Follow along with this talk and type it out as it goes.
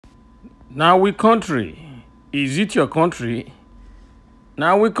Now we country. Is it your country?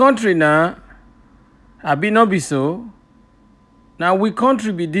 Now we country now. Abi no be so. Now we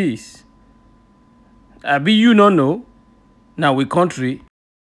country be this. Abi you no know. Now we country.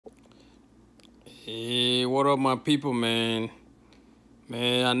 Hey, what up my people, man?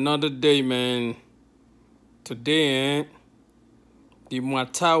 Man, another day, man. Today, the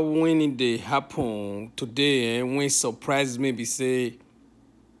matter when they happen today, when surprise me be say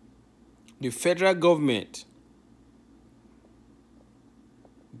the federal government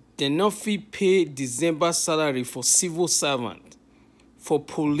they not fit pay December salary for civil servant, for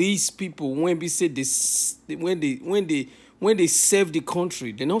police people when we say this when they serve the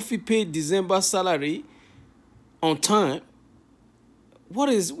country, they not fit pay December salary on time. What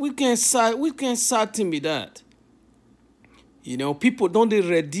is we can certain be that? You know, people don't they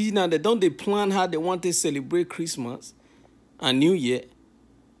ready now, they don't they plan how they want to celebrate Christmas and New Year.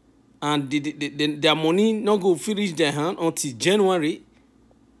 And their money not go finish their hand until January.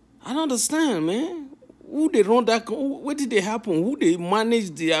 I don't understand, man. Who they run that? What did they happen? Who they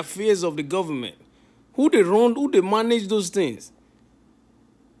manage the affairs of the government? Who they run? Who they manage those things?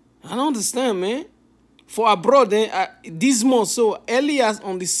 I don't understand, man. For abroad, this month, so early as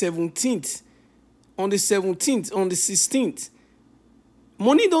on the 17th, on the 16th,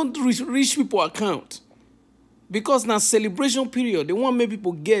 money don't reach people account. Because now celebration period, they want make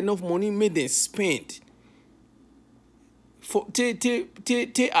people get enough money, make them spend. For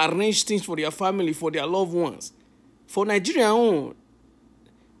to arrange things for their family, for their loved ones. For Nigeria own.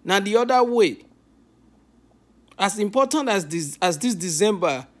 Now the other way. As important as this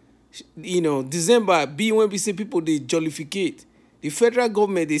December, you know, December be when we say people they jollificate. The federal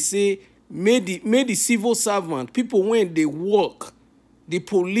government they say made the civil servant, people when they work, the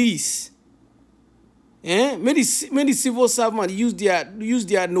police. Many civil servants use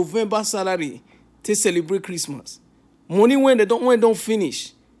their November salary to celebrate Christmas. Money when they don't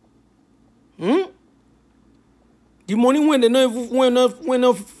finish. The money when they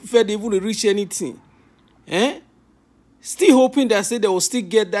not fed able to reach anything. Still hoping that say they will still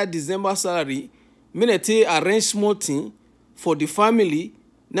get that December salary. May they arrange small thing for the family.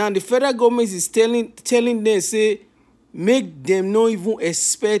 Now the federal government is telling them say make them not even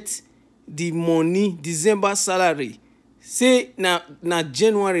expect the money December salary. Say now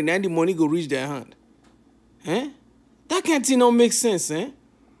January now the money go reach their hand. That can't not make sense,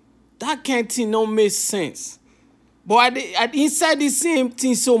 That can't not make sense. But at inside the same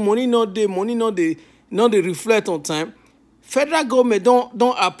thing, so money not they reflect on time. Federal government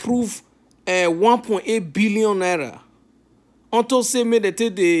don't approve 1.8 billion naira. Until say me they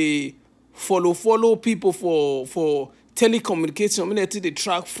take the follow people for telecommunication, me they take the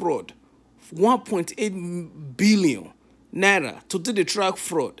track fraud. 1.8 billion naira to do the track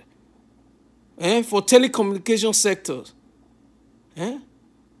fraud for telecommunication sectors. That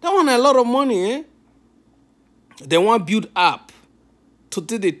one a lot of money. They want build app to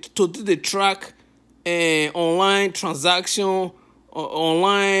do the track online transaction,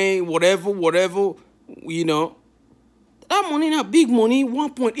 online whatever, you know. That money not big money,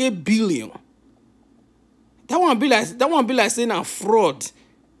 1.8 billion. That one be like saying a fraud.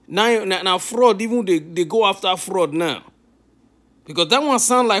 Now fraud, even they go after fraud now. Because that one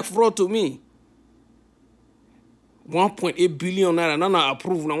sound like fraud to me. 1.8 billion naira, now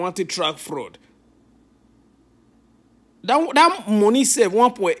approved, I want to track fraud. That money saved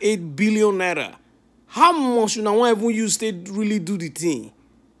 1.8 billion naira. How much you want even use to really do the thing?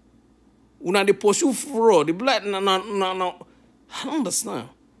 When they pursue fraud, they be like, no. I don't understand.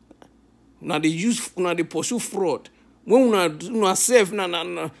 Now they pursue fraud. When una save na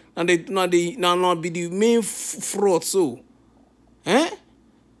they be the main fraud so.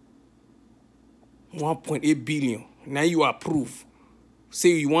 1.8 billion. Now you approve. Say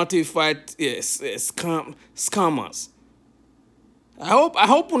you want to fight scammers. I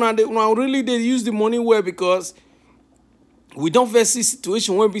hope una really they use the money well, because we don't face this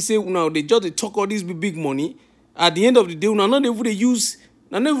situation where we say they just talk all this big money. At the end of the day, not never use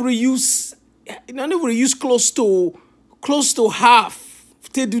close to half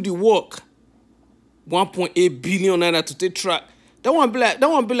to do the work. 1.8 billion naira to take track. That one be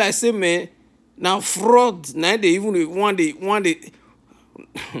like say, man, now fraud. Now they even want the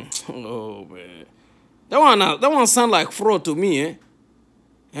oh man. That one sound like fraud to me,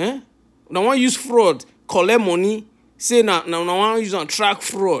 Now one use fraud, collect money, say now one use on track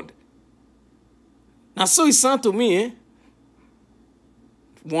fraud. Now so it sound to me,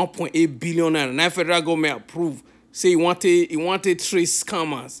 1.8 billion naira. Now federal government approve. Say he wanted trace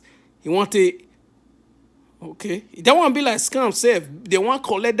scammers. He wanted Okay, that one be like scam safe. They want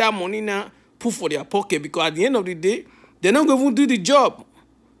collect that money now, put for their pocket, because at the end of the day, they're not going to do the job.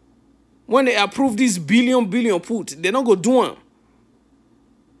 When they approve this billion put, they're not going to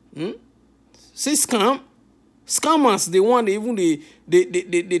do them. Say scam. Scammers, they want even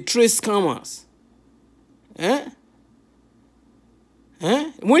they trace scammers. When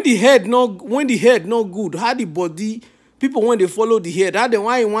the head not good, how the body people when they follow the head, how they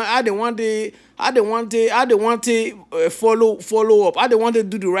want to follow up, how they want to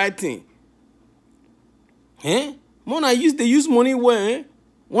do the right thing. Man, they use money where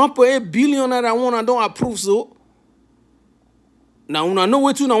 1.8 billion that one I don't approve so. Now una know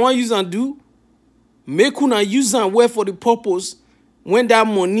what una want use and do. Make una use and well for the purpose when that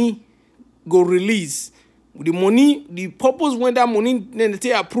money go release. The money, the purpose when that money then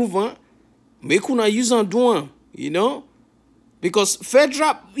they approve, make una use and do them, you know? Because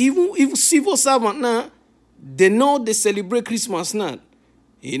federal, even civil servant now, they know they celebrate Christmas now.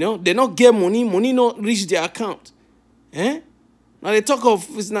 You know, they not get money not reach their account. Now they talk of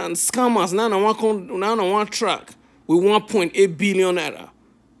scammers now on one track with 1.8 billion naira.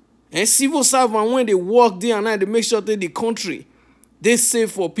 And civil servant, when they work day and night, they make sure that the country, they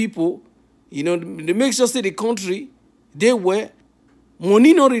save for people. You know, they make sure that the country, they were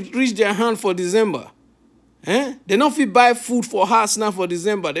money not reach their hand for December. They not fit buy food for house now for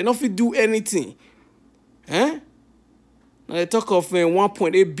December. They not fit do anything. Now they talk of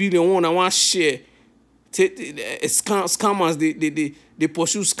 1.8 billion one and one share. Scammers, they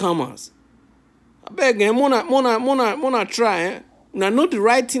pursue scammers. I beg, mona try, Now know the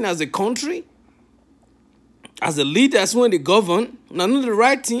right thing as a country, as a leaders when they govern. Now know the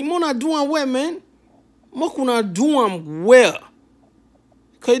right thing. Mona do them well, man. Mona do them well.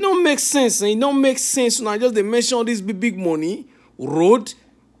 Cause it don't make sense. It don't make sense. Now just they mention all this big money, road.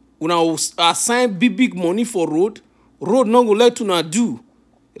 Una assign big money for road. Road not go let una do.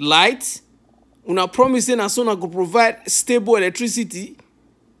 Light. Una promising as soon as go provide stable electricity.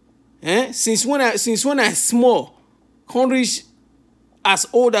 Since when I small, can't reach as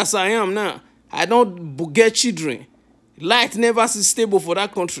old as I am now, I don't get children. Light never is stable for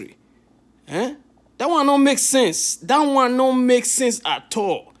that country. That one don't make sense. That one don't make sense at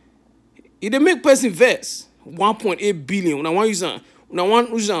all. It make person vex. 1.8 billion. Una want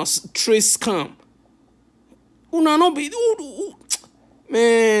use trace scam. Una no be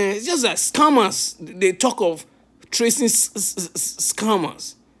man. It's just like scammers. They talk of tracing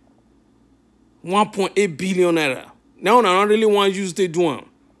scammers. 1.8 billion naira. Now I don't really want you to do them.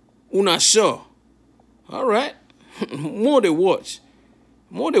 Una sure. All right. More they watch.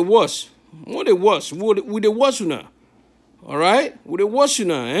 More they watch. More they watch. We they watch you now. All right. We they watch you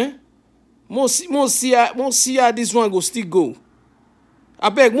now. More see how this one go still go. I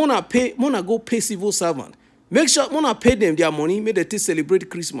beg, mona go pay civil servant. Make sure mona pay them their money. Make they celebrate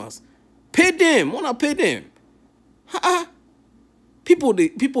Christmas. Pay them. Mona pay them. People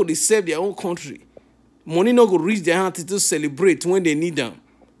they serve their own country. Money not go reach their hand to celebrate when they need them.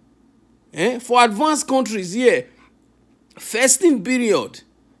 For advanced countries, yeah, fasting period,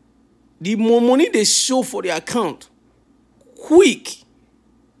 the more money they show for the account, quick.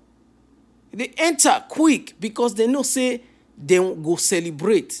 They enter quick because they know say they go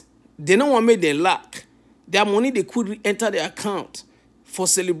celebrate. They don't want to make them lack. Their money they could enter the account for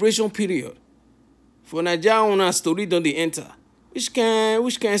celebration period. For Nigeria, story don't they enter. Which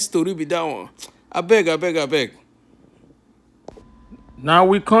kind story be that one? I beg. Now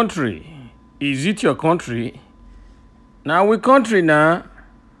we country. Is it your country? Now we country now.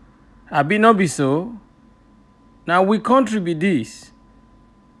 Abi not be so. Now we country be this.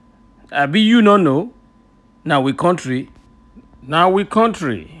 Abi you no know. Now we country. Now we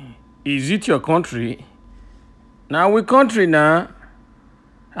country. Is it your country? Now we country now.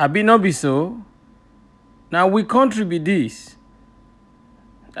 Abi not be so. Now we country be this.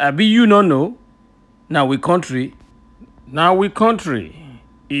 Abi you no know. Now we country. Now we country.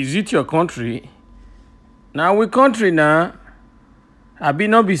 Is it your country? Now we country now. Abi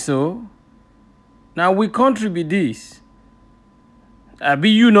not be so. Now we country be this. Abi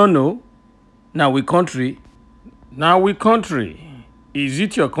you no know. Now we country. Now we country. Is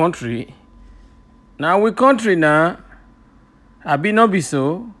it your country? Now we country now. Abi not be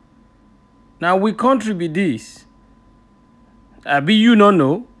so. Now we country be this. Abi you no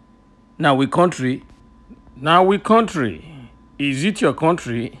know. Now we country. Now we country. Is it your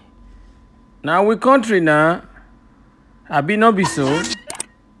country? Now we country now. Abi not be so.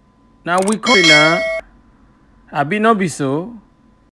 Now we country now. Abi not be so.